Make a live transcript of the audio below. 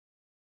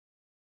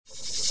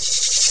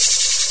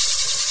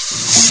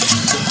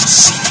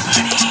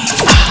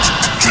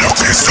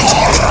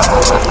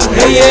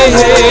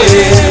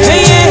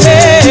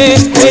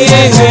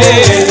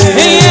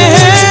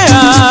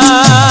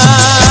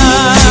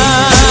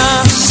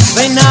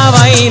Ven a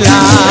bailar,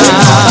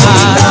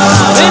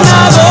 ven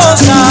a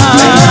gozar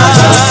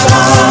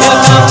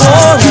el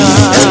caporal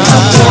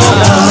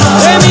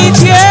de mi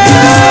tierra.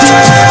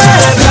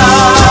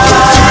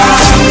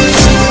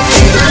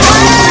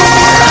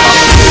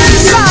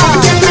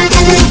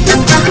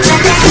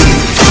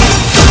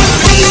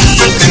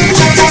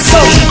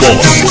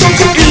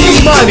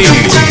 Y Mani.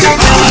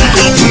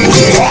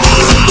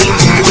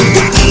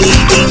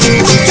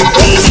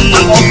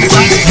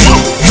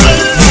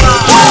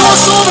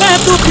 Sobre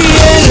tu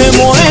piel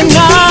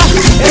morena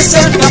es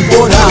el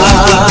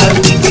caporal,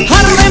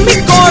 arde mi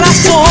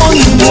corazón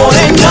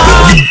morena.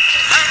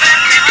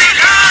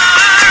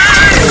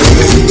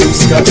 Tus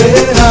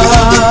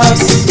caderas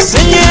Se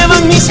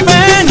llevan mis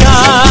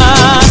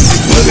penas,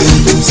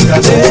 mueven tus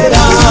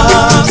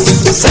caderas.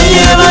 se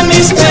llevan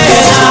mis penas.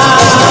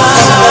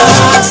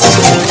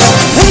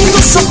 En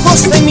tus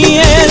ojos de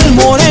miel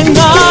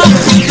morena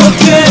yo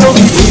quiero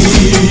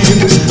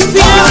vivir.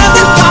 Fiebre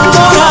del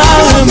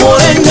caporal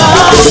morena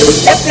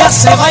que te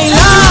hace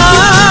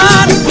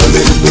bailar.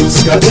 Mueven tus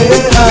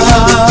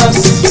caderas,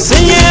 Se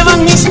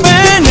llevan mis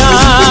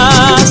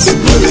penas,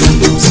 mueven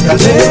tus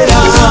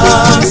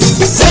caderas.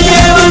 se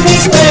llevan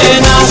mis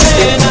penas.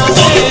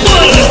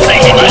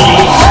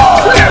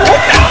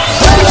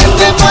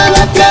 Muévete,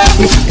 muévete,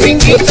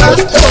 gringuita,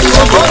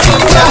 como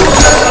bonita.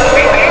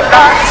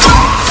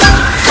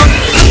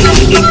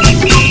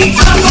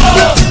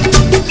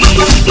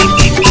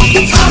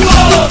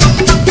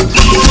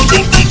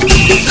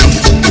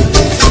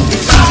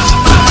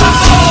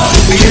 Tu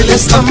piel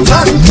es tan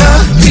blanca,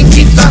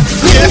 gringuita,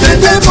 nieve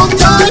de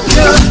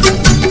montaña.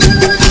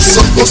 Tus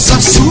ojos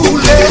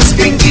azules,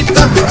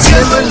 gringuita,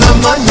 cielo en la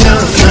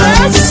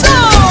mañana.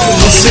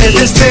 No sé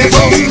desde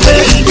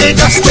dónde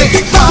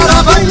llegaste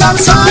para bailar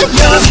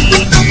saya.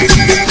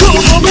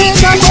 Cómo me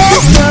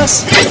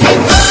enamoras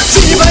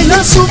si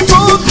bailas un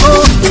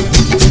poco.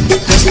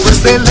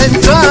 Después de la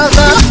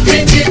entrada,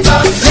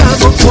 gringuita, te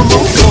hago como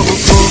un loco.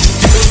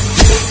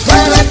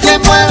 Muévete,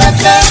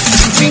 muévete,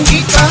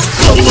 gringuita,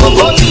 como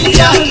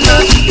boliviana,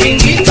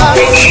 gringuita,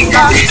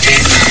 gringuita.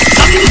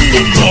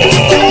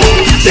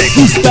 ¿Te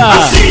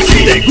gusta?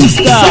 ¿Te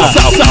gusta?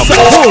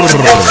 Sabor.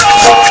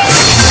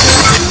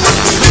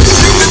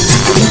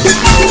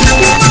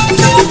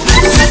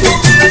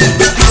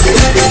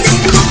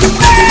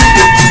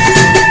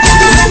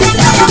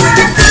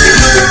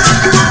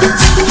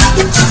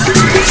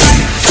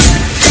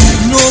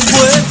 No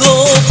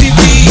puedo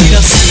vivir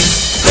así,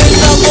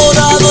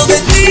 enamorado de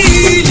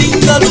ti,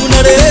 linda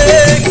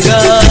lunareja.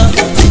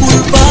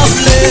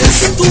 Culpable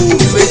es tu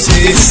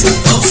belleza,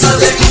 causa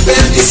de mi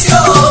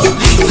perdición,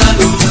 linda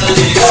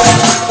lunareja.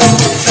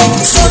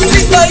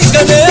 Sonrisa y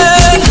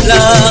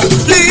canela,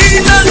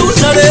 linda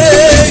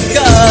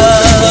lunareja.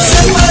 Se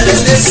muere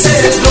de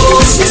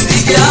celos y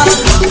envidia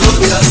cuando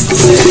Castro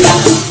se da.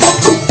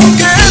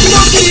 Que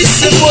por ti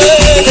se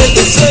muere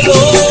de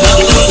celos.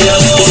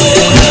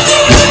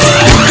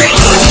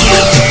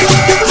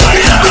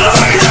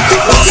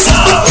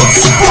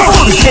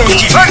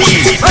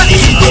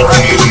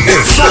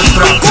 Es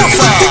otra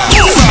cosa.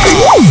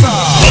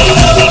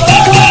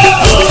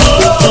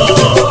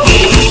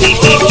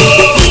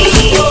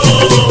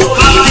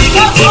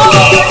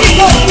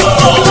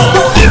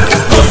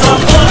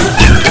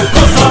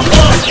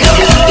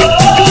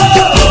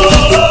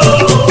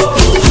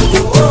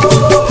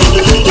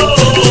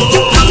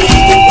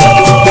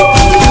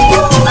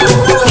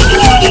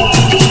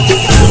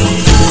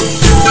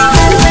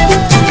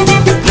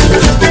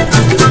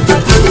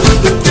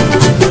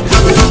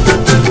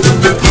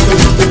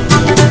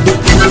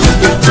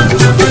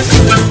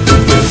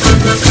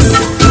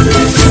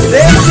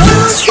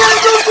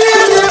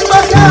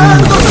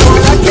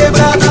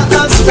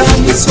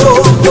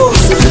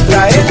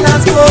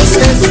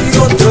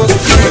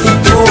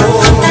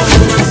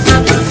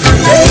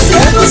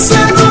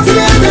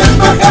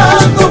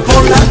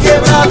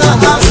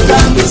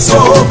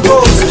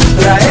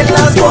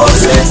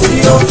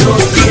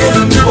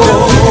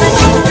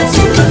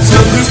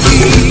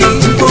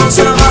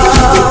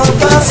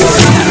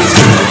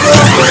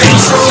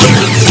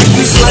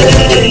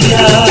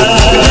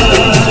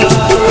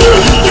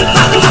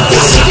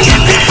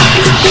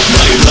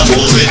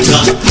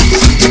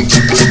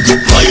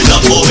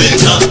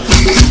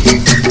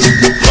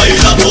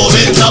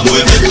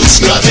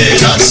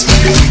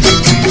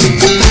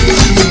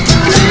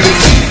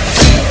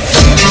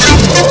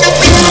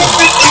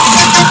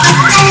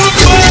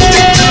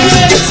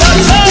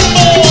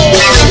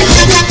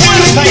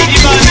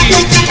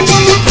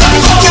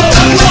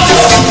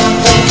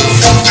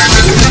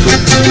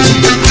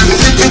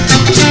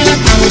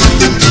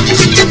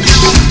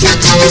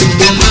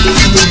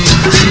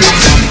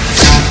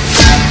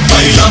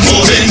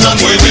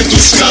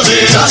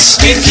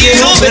 Que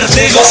quiero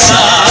verte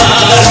gozar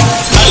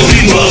al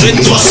ritmo de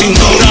tu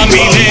cintura,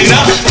 mi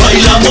nena.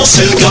 Bailamos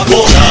el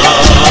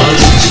caporal.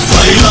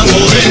 Baila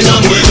morena,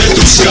 mueve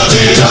tus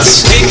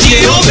caderas. Que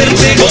quiero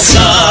verte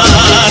gozar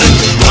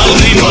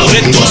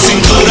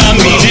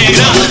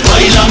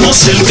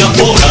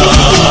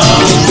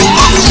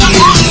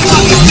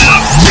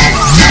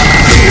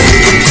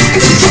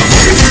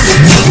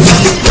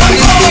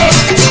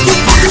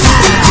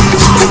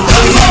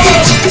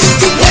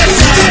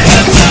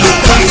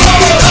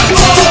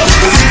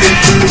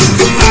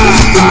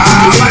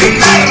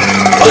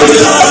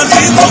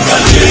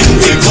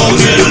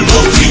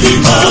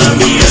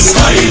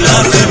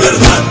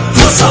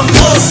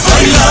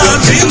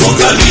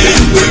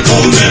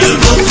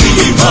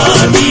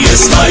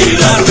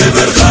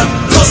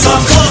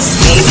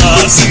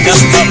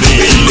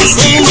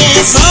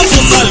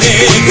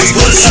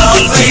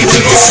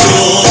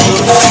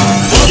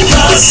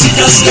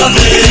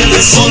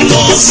cascabeles son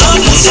los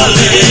amos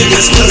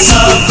alegres, fuerza,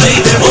 fe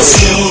y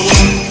devoción.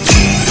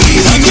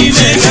 Mira mi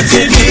negra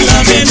que bien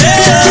la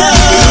menea,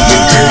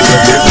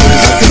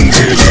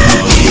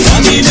 mira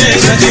mi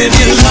negra que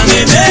bien la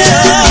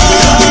menea.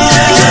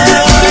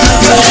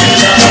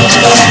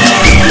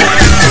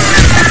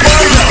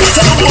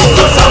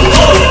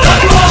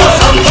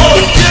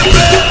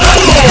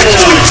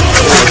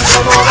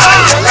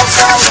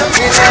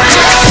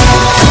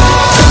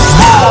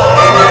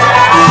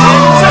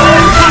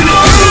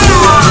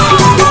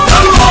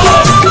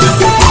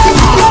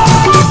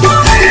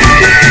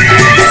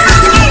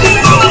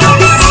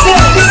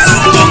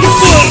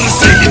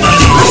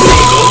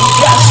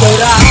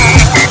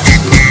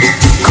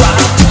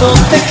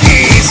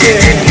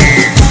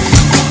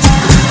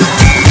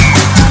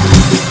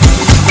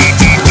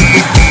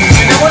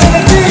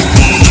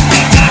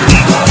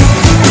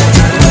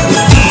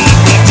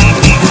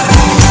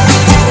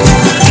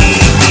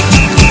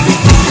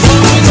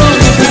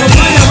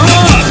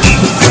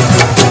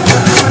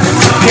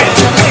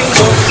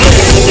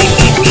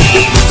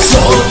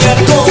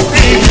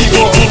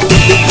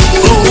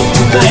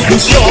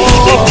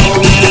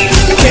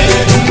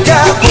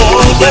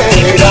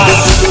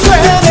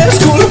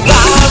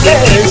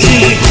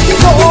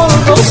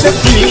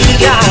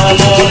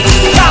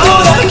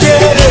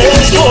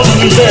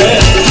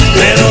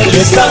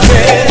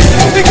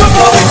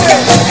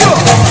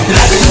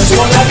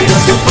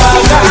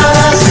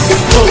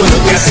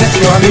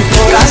 A mi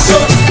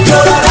corazón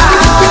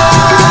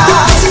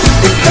llorarás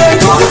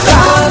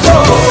recordando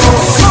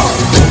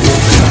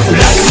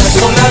lágrimas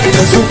con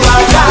lágrimas en su